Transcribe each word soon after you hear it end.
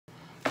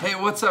Hey,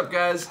 what's up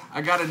guys?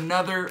 I got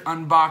another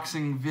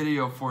unboxing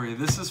video for you.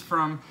 This is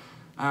from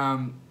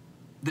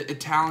the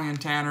Italian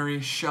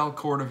tannery Shell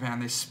Cordovan.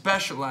 They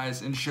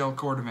specialize in Shell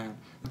Cordovan.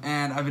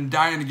 And I've been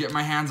dying to get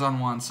my hands on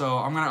one, so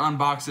I'm gonna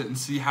unbox it and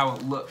see how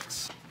it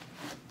looks.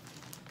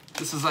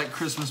 This is like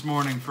Christmas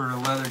morning for a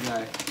leather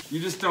guy.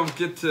 You just don't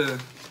get to,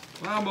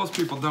 well, most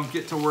people don't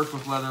get to work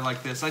with leather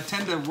like this. I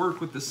tend to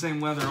work with the same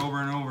leather over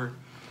and over.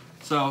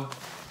 So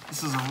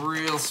this is a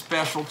real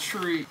special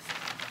treat.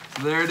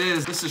 So there it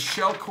is. This is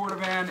Shell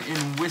Cordovan in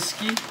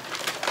whiskey.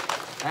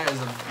 That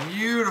is a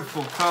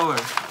beautiful color.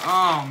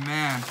 Oh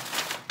man.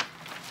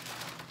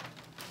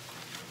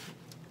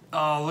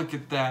 Oh, look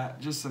at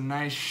that. Just a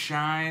nice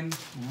shine.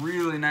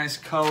 Really nice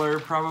color.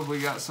 Probably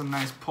got some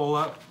nice pull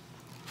up.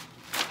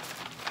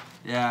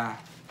 Yeah.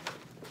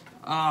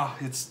 Oh,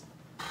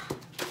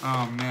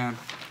 oh man.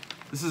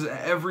 This is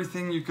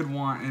everything you could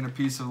want in a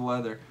piece of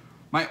leather.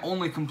 My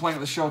only complaint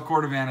with Shell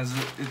Cordovan is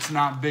that it's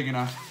not big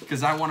enough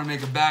because I want to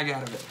make a bag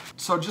out of it.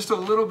 So just a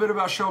little bit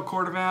about Shell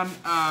Cordovan.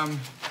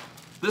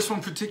 This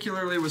one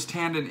particularly was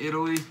tanned in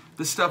Italy.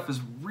 This stuff is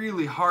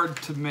really hard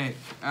to make.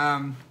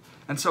 And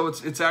so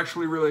it's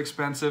actually really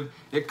expensive.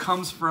 It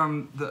comes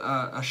from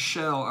a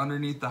shell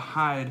underneath the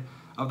hide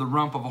of the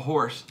rump of a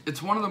horse.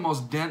 It's one of the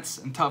most dense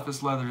and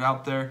toughest leathers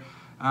out there.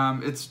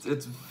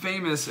 It's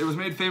famous. It was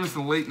made famous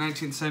in the late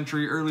 19th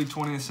century, early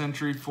 20th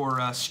century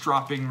for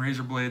stropping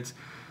razor blades.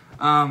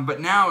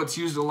 But now it's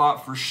used a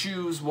lot for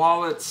shoes,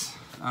 wallets,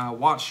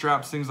 watch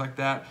straps, things like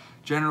that.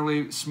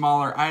 Generally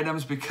smaller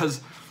items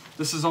because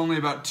this is only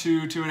about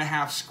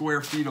 2.5 square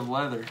feet of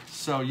leather.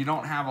 So you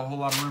don't have a whole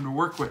lot of room to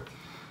work with.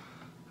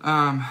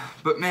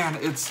 But man,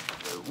 it's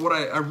what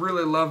I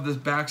really love this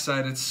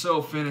backside. It's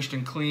so finished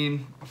and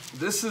clean.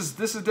 This is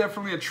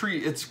definitely a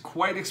treat. It's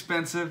quite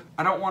expensive.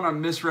 I don't want to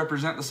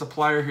misrepresent the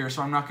supplier here,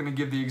 so I'm not going to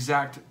give the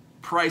exact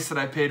price that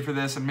I paid for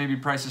this, and maybe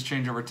prices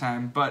change over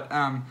time. But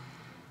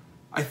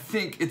I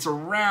think it's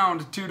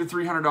around $200 to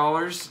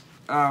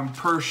 $300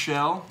 per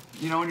shell.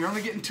 You know, and you're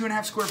only getting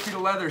 2.5 square feet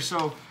of leather,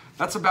 so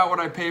that's about what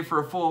I pay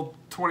for a full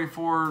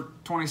 24,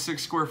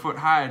 26 square foot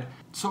hide.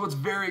 So it's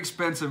very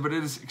expensive, but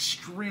it is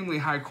extremely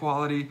high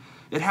quality.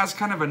 It has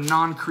kind of a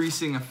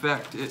non-creasing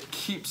effect. It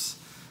keeps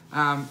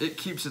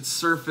its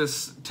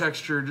surface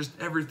texture, just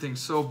everything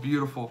so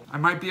beautiful. I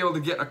might be able to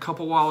get a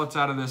couple wallets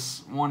out of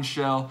this one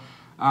shell.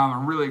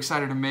 I'm really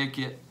excited to make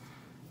it.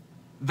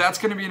 That's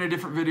going to be in a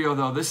different video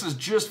though. This is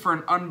just for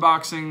an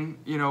unboxing,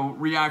 you know,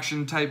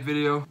 reaction type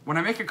video. When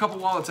I make a couple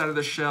wallets out of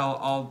this shell,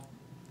 I'll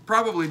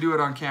probably do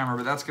it on camera,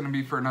 but that's going to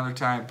be for another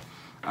time.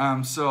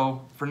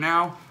 So for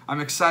now,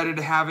 I'm excited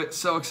to have it,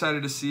 so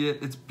excited to see it.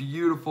 It's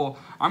beautiful.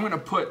 I'm going to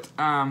put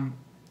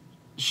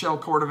Shell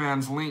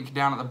Cordovan's link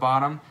down at the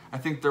bottom. I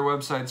think their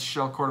website's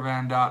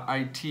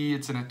shellcordovan.it.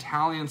 It's an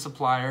Italian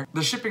supplier.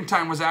 The shipping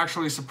time was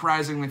actually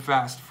surprisingly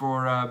fast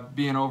for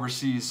being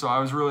overseas, so I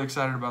was really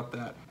excited about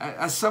that.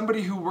 As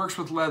somebody who works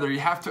with leather, you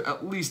have to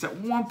at least at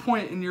one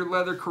point in your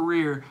leather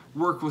career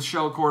work with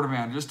Shell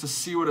Cordovan just to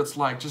see what it's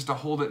like, just to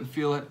hold it and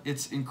feel it.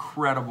 It's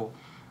incredible.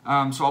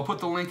 So I'll put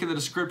the link in the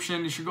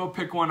description. You should go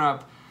pick one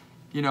up.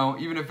 You know,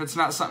 even if it's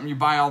not something you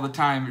buy all the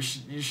time,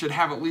 you should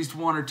have at least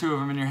 1 or 2 of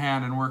them in your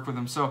hand and work with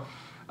them. So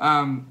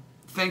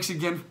thanks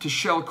again to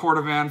Shell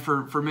Cordovan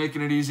for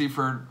making it easy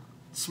for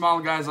small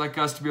guys like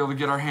us to be able to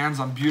get our hands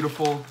on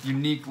beautiful,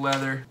 unique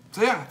leather.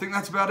 So yeah, I think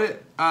that's about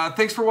it.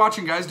 Thanks for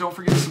watching, guys. Don't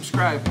forget to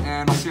subscribe,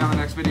 and I'll see you on the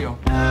next video.